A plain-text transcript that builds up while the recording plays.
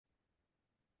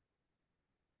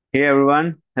Hey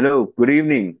everyone, hello, good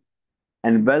evening,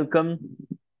 and welcome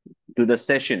to the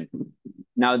session.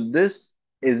 Now, this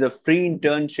is a free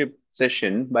internship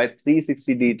session by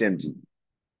 360DigiTMG.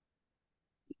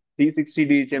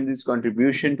 360DigiTMG's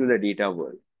contribution to the data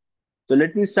world. So,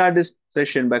 let me start this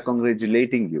session by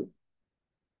congratulating you.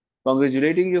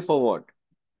 Congratulating you for what?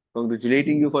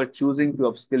 Congratulating you for choosing to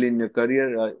upskill in your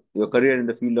career in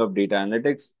the field of data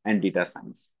analytics and data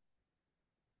science.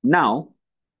 Now,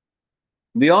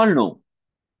 we all know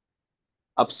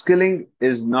upskilling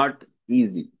is not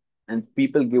easy, and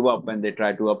people give up when they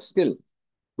try to upskill.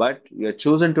 But you have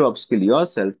chosen to upskill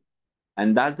yourself,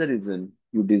 and that's the reason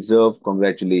you deserve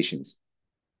congratulations.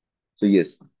 So,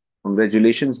 yes,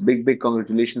 congratulations, big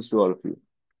congratulations to all of you.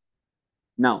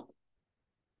 Now,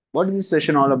 what is this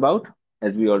session all about?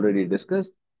 As we already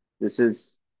discussed, this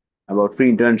is about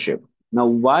free internship. Now,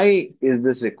 why is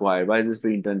this required? Why is this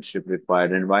free internship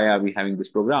required? And why are we having this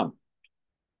program?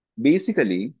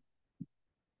 Basically,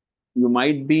 you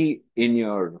might be in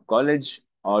your college,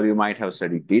 or you might have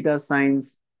studied data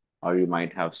science, or you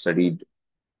might have studied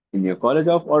in your college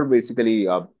of, or basically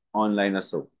online or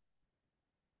so.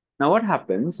 Now, what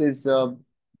happens is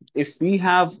if we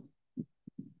have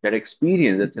that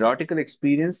experience, the theoretical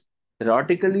experience,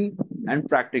 theoretically and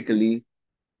practically,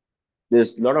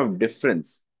 there's a lot of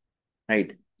difference,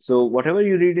 right? So, whatever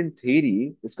you read in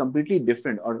theory is completely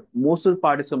different, or most of the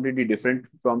part is completely different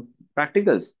from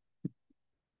practicals,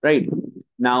 right?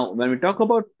 Now, when we talk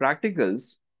about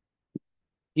practicals,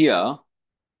 here,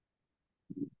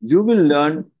 you will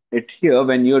learn it here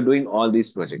when you're doing all these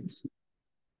projects,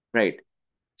 right?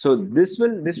 So this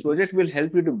project will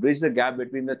help you to bridge the gap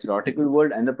between the theoretical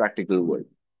world and the practical world,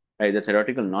 right? The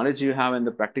theoretical knowledge you have and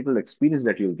the practical experience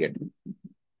that you'll get,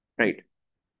 right?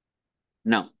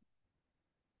 Now,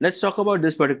 let's talk about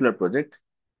this particular project.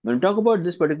 When we talk about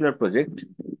this particular project,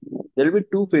 there will be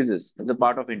two phases as a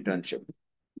part of internship.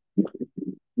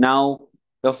 Now,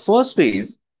 the first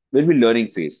phase will be learning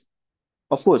phase.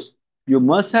 Of course, you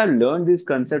must have learned these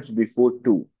concepts before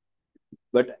too,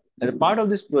 but as a part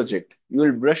of this project, you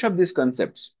will brush up these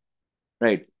concepts,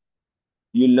 right?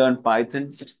 You'll learn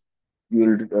Python,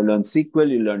 you'll learn SQL,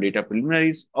 you'll learn data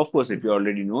preliminaries. Of course, if you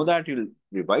already know that, you'll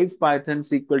revise Python,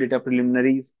 SQL, data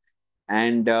preliminaries,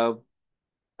 and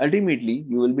ultimately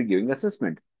you will be giving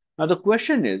assessment. Now, the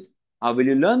question is, how will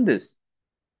you learn this?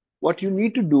 What you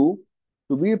need to do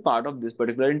to be a part of this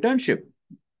particular internship?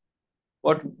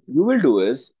 What you will do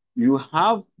is you're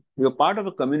part of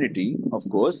a community, of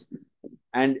course,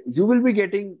 and you will be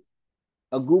getting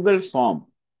a Google form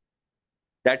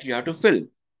that you have to fill.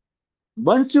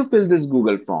 Once you fill this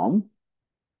Google form,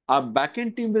 our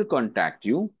backend team will contact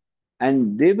you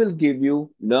and they will give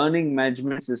you Learning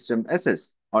Management System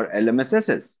SS or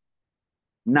LMSSS.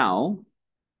 Now,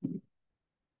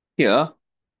 here,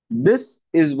 this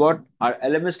is what our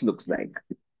LMS looks like.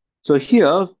 So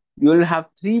here, you will have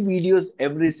three videos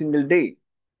every single day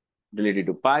related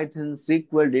to Python,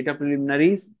 SQL, data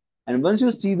preliminaries. And once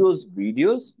you see those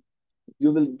videos,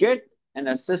 you will get an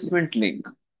assessment link.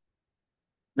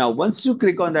 Now, once you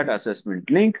click on that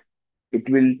assessment link, it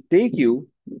will take you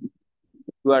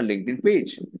to our LinkedIn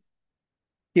page.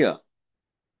 Here,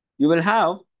 you will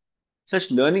have such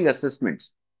learning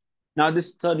assessments. Now,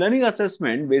 this learning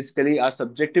assessment basically are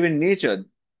subjective in nature.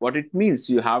 What it means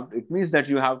that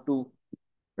you have to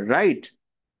write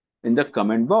in the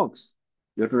comment box.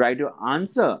 You have to write your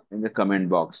answer in the comment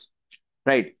box,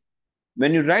 right?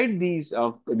 When you write these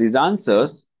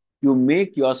answers, you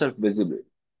make yourself visible.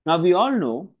 Now, we all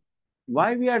know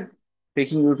why we are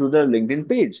taking you to the LinkedIn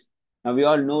page. Now, we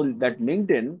all know that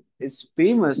LinkedIn is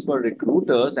famous for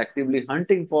recruiters actively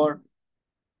hunting for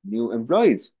new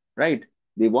employees, right?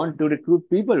 They want to recruit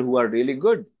people who are really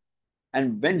good.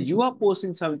 And when you are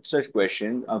posting some such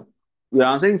question, you're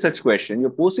answering such question,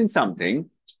 you're posting something,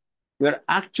 you're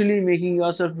actually making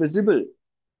yourself visible.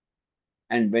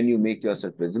 And when you make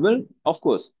yourself visible, of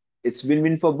course, it's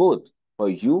win-win for both, for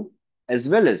you as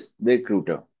well as the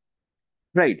recruiter.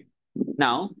 Right.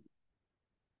 Now,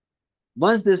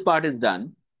 once this part is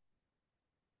done,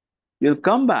 you'll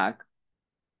come back.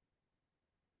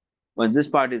 When this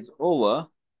part is over,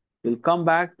 you'll come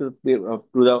back to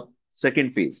the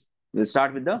second phase. We'll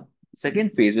start with the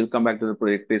second phase. We'll come back to the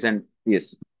project phase. And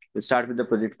yes, we'll start with the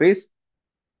project phase.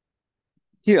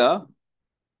 Here,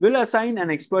 we'll assign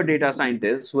an expert data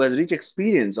scientist who has rich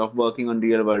experience of working on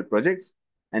real world projects,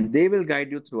 and they will guide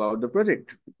you throughout the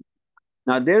project.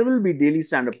 Now, there will be daily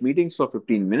stand up meetings for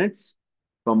 15 minutes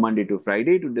from Monday to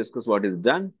Friday to discuss what is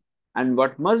done and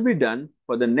what must be done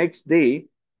for the next day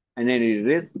and any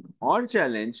risk or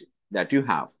challenge that you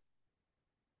have.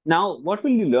 Now, what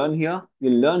will you learn here?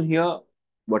 You'll learn here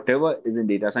whatever is in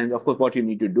data science. Of course, what you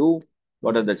need to do,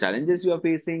 what are the challenges you are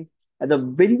facing. At the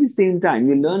very same time,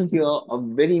 you learn here a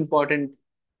very important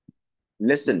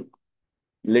lesson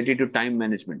related to time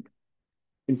management.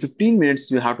 In 15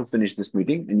 minutes, you have to finish this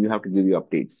meeting and you have to give your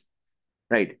updates.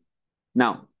 Right.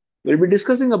 Now, we'll be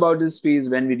discussing about this phase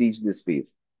when we reach this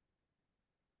phase.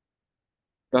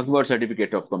 Talk about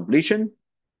certificate of completion.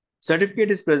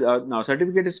 Certificate is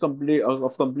complete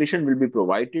of completion will be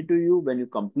provided to you when you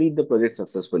complete the project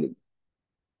successfully.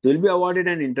 So you'll be awarded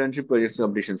an internship project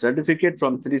completion certificate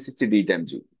from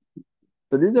 360DigiTMG.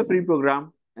 So this is a free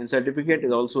program and certificate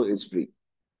is also is free.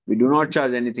 We do not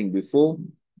charge anything before,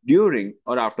 during,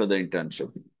 or after the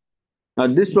internship. Now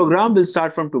this program will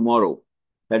start from tomorrow,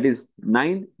 that is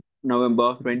 9th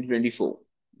November 2024.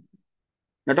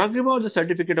 Now talking about the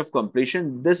certificate of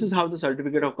completion, this is how the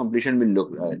certificate of completion will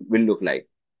look like.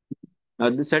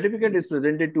 Now the certificate is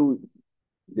presented to,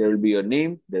 there will be your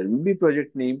name, there will be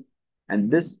project name, and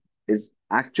this is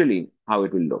actually how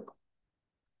it will look.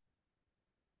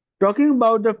 Talking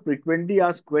about the frequently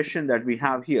asked question that we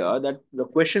have here, that the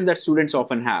question that students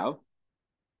often have,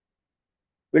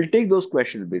 we'll take those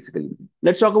questions basically.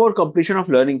 Let's talk about completion of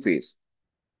learning phase.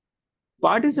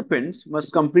 Participants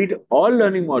must complete all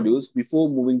learning modules before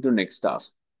moving to next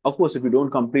task. Of course, if you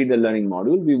don't complete the learning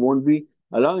module, we won't be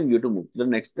allowing you to move to the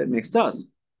next task.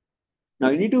 Now,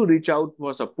 you need to reach out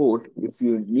for support if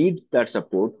you need that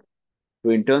support to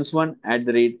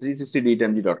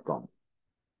interns1@360dtmg.com.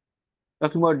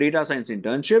 Talking about data science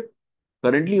internship,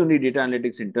 currently only data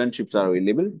analytics internships are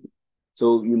available,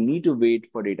 so you need to wait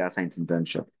for data science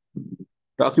internship.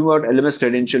 Talking about LMS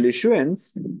credential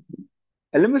issuance,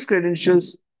 LMS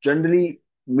credentials generally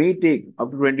may take up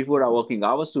to 24 working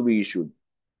hours to be issued.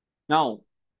 Now,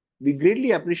 we greatly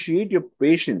appreciate your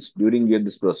patience during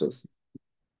this process.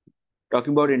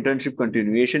 Talking about internship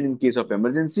continuation in case of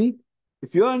emergency,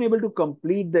 if you are unable to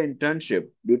complete the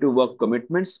internship due to work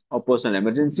commitments or personal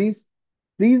emergencies,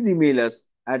 please email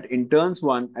us at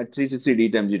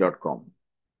interns1@360dtmg.com.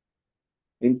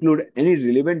 Include any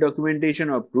relevant documentation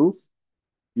or proof.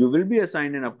 You will be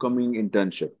assigned an upcoming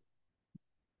internship.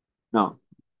 Now,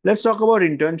 let's talk about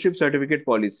internship certificate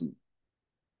policy.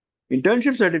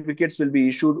 Internship certificates will be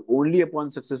issued only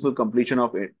upon successful completion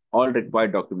of all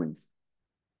required documents.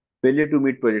 Failure to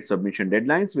meet project submission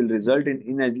deadlines will result in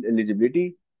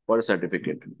ineligibility for a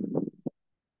certificate.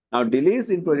 Now, delays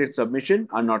in project submission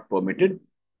are not permitted.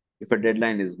 If a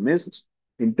deadline is missed,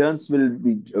 interns will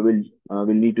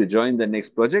need to join the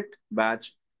next project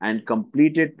batch and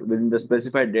complete it within the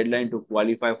specified deadline to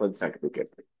qualify for the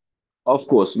certificate. Of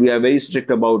course, we are very strict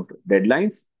about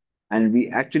deadlines and we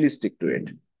actually stick to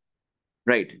it.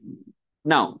 Right.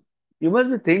 Now, you must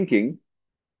be thinking,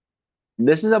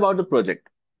 this is about the project.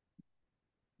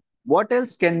 What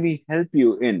else can we help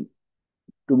you in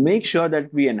to make sure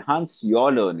that we enhance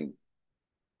your learning?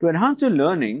 To enhance your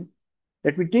learning,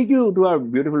 let me take you to our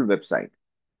beautiful website.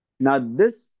 Now,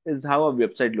 this is how our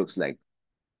website looks like.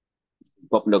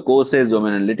 Popular courses,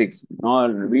 domain analytics, all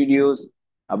videos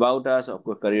about us, of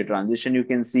course, career transition you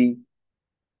can see,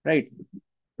 right?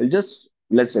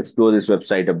 Let's explore this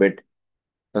website a bit.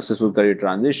 Successful career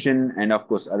transition, and of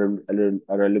course, our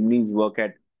alumni work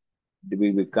at the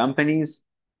big companies.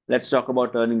 Let's talk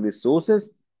about learning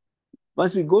resources.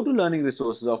 Once we go to learning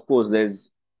resources, of course, there's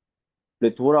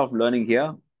plethora of learning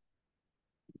here.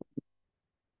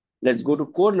 Let's go to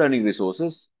core learning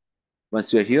resources.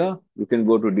 Once you're here, you can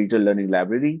go to digital learning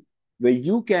library where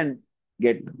you can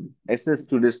get access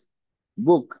to this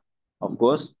book, of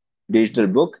course, digital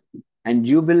book, and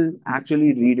you will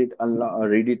actually read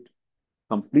it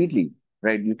completely,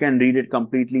 right? You can read it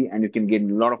completely and you can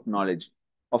gain a lot of knowledge.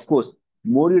 Of course,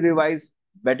 more you revise,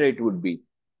 better it would be,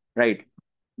 right?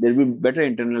 There will be better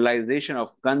internalization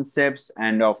of concepts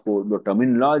and of the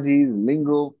terminologies,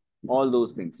 lingo, all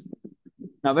those things.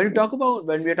 Now, when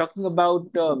we are talking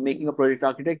about making a project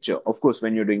architecture, of course,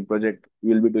 when you're doing project,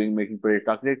 you'll be making project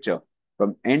architecture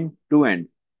from end to end,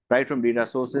 right from data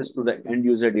sources to the end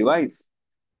user device,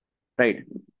 right?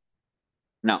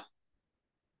 Now,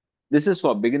 this is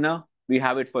for beginner. We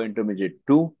have it for intermediate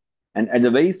too, and at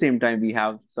the very same time, we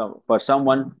have for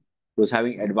someone who's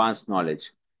having advanced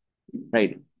knowledge,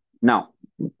 right? Now,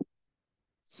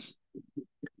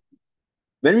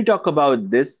 when we talk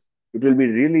about this, it will be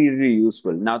really, really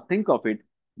useful. Now, think of it.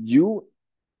 You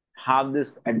have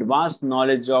this advanced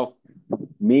knowledge of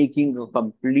making a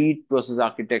complete process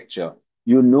architecture.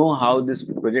 You know how this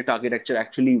project architecture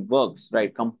actually works,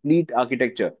 right? Complete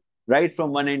architecture, right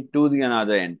from one end to the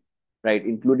another end, right?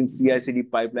 Including CI/CD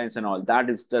pipelines and all. That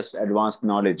is just advanced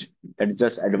knowledge. That is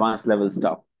just advanced level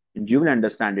stuff. And you will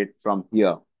understand it from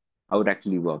here. how it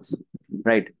actually works,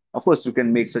 right? Of course, you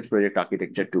can make such project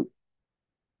architecture too.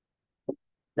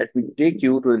 Let me take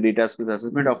you to the data skills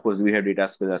assessment. Of course, we have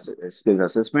skills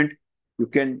assessment. You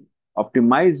can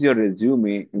optimize your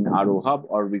resume in RO Hub,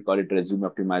 or we call it Resume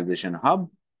Optimization Hub,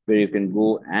 where you can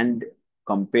go and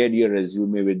compare your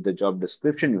resume with the job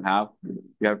description you have.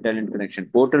 You have Talent Connection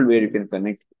Portal, where you can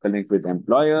connect with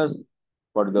employers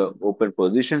for the open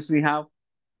positions we have,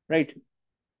 right?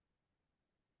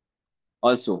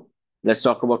 Also, let's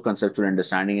talk about conceptual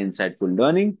understanding, insightful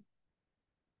learning.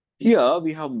 Here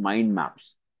we have mind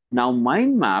maps. Now,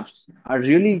 mind maps are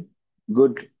really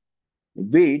good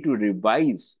way to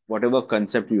revise whatever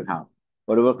concept you have,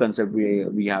 whatever concept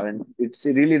we have, and it's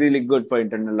really, really good for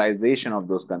internalization of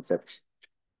those concepts.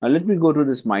 Now, let me go to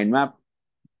this mind map,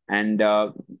 and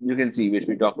you can see which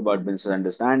we talk about business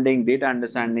understanding, data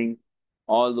understanding,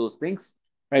 all those things,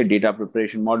 right? Data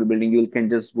preparation, model building, you can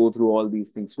just go through all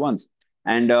these things once.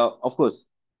 And of course,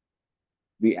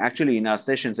 we actually, in our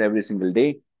sessions every single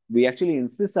day, we actually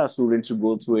insist our students to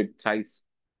go through it thrice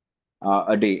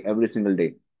a day, every single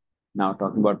day. Now,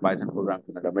 talking about Python programming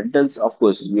fundamentals, of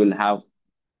course, you'll have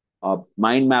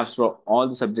mind maps for all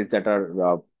the subjects that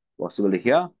are possible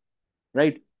here,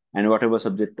 right? And whatever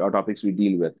subject or topics we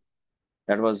deal with.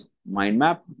 That was mind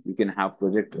map. You can have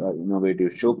project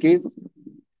innovative showcase.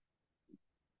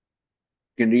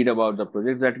 You can read about the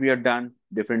projects that we have done,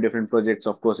 different projects,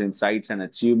 of course, insights and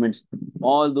achievements.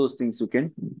 All those things you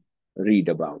can read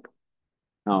about.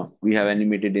 Now, we have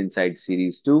animated insight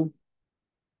series too,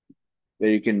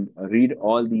 where you can read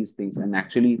all these things and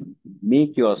actually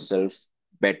make yourself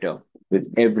better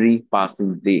with every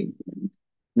passing day.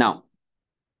 Now,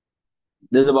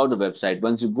 this is about the website.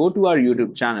 Once you go to our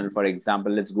YouTube channel, for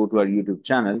example, let's go to our YouTube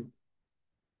channel,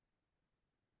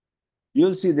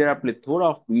 you'll see there are plethora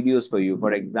of videos for you.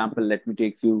 For example, let me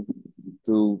take you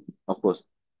to, of course,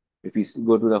 if you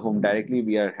go to the home directly,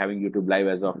 we are having YouTube live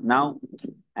as of now.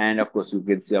 And of course, you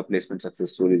can see our placement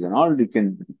success stories and all. You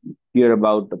can hear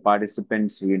about the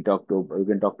participants. You can talk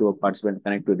to a participant,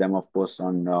 connect to them, of course,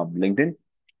 on LinkedIn.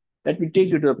 Let me take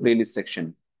you to the playlist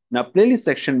section. Now, playlist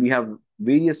section, we have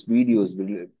various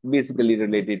videos basically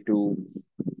related to,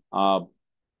 uh,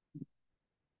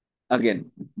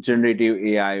 again, generative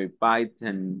AI,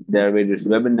 Python. There are various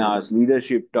webinars,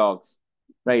 leadership talks,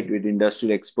 right, with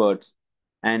industry experts.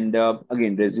 And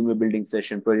again, resume building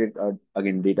session project,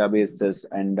 again, databases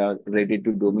and related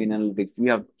to domain analytics. We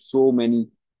have so many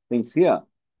things here,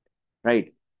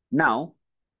 right? Now,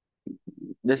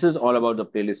 this is all about the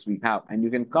playlist we have, and you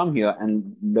can come here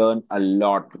and learn a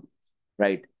lot,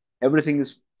 right? Everything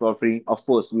is for free. Of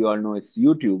course, we all know it's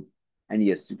YouTube, and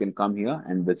yes, you can come here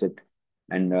and visit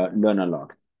and learn a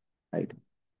lot, right?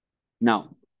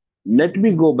 Now, let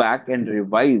me go back and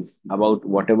revise about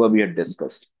whatever we had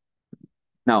discussed.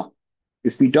 Now,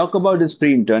 if we talk about this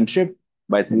free internship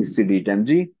by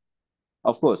 360DigiTMG,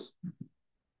 of course,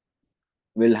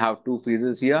 we'll have two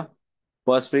phases here.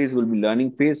 First phase will be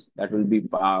learning phase. That will be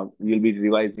you'll be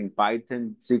revising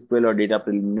Python, SQL, or data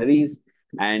preliminaries,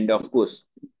 and of course,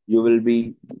 you will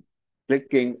be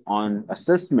clicking on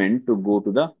assessment to go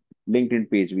to the LinkedIn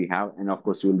page we have, and of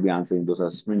course, you will be answering those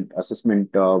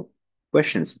assessment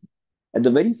questions. At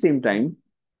the very same time,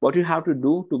 what you have to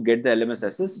do to get the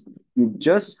LMS you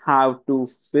just have to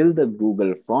fill the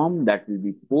Google form that will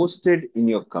be posted in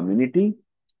your community,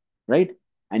 right?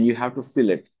 And you have to fill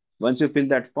it. Once you fill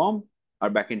that form, our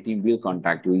backend team will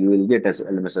contact you. You will get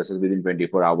LMS within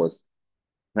 24 hours,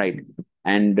 right?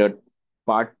 And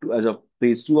part two, as of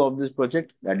phase two of this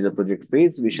project, that is the project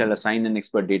phase, we shall assign an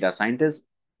expert data scientist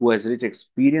who has rich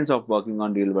experience of working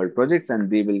on real world projects, and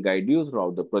they will guide you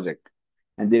throughout the project.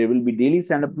 And there will be daily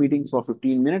stand up meetings for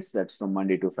 15 minutes. That's from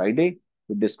Monday to Friday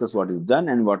to discuss what is done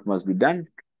and what must be done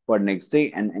for next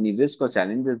day and any risk or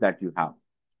challenges that you have.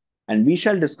 And we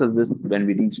shall discuss this when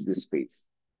we reach this phase,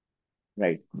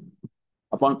 right?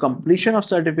 Upon completion of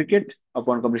certificate,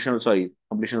 upon completion of, sorry,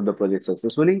 completion of the project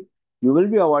successfully, you will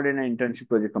be awarded an internship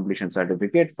project completion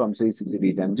certificate from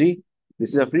 360DigiTMG.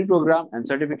 This is a free program and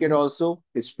certificate also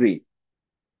is free.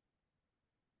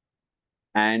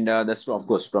 And that's, of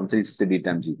course, from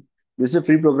 360DigiTMG. This is a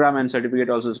free program and certificate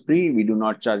also is free. We do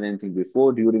not charge anything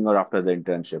before, during, or after the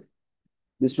internship.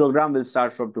 This program will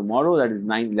start from tomorrow, that is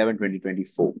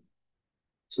 9/11/2024.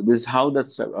 So this is how the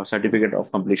certificate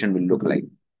of completion will look like,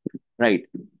 right?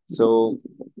 So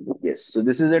yes, so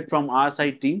this is it from our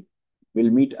side team.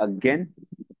 We'll meet again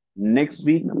next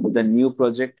week with a new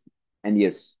project. And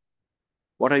yes,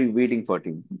 what are you waiting for,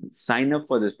 team? Sign up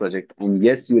for this project. And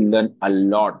yes, you will learn a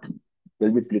lot.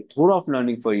 There'll be plethora of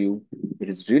learning for you. It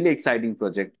is really exciting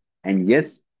project. And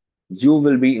yes, you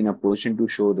will be in a position to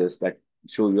show this that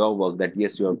show your work that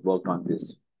yes, you have worked on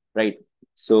this, right?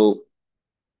 So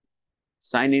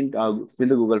sign in, fill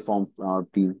the Google form,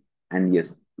 team, and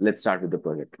yes, let's start with the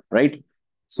project, right?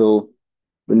 So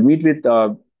we'll meet with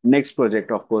next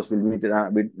project. Of course, we'll meet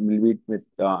with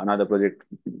another project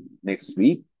next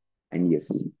week. And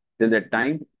yes, till that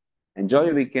time, enjoy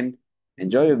your weekend,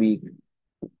 enjoy your week.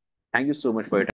 Thank you so much for your time.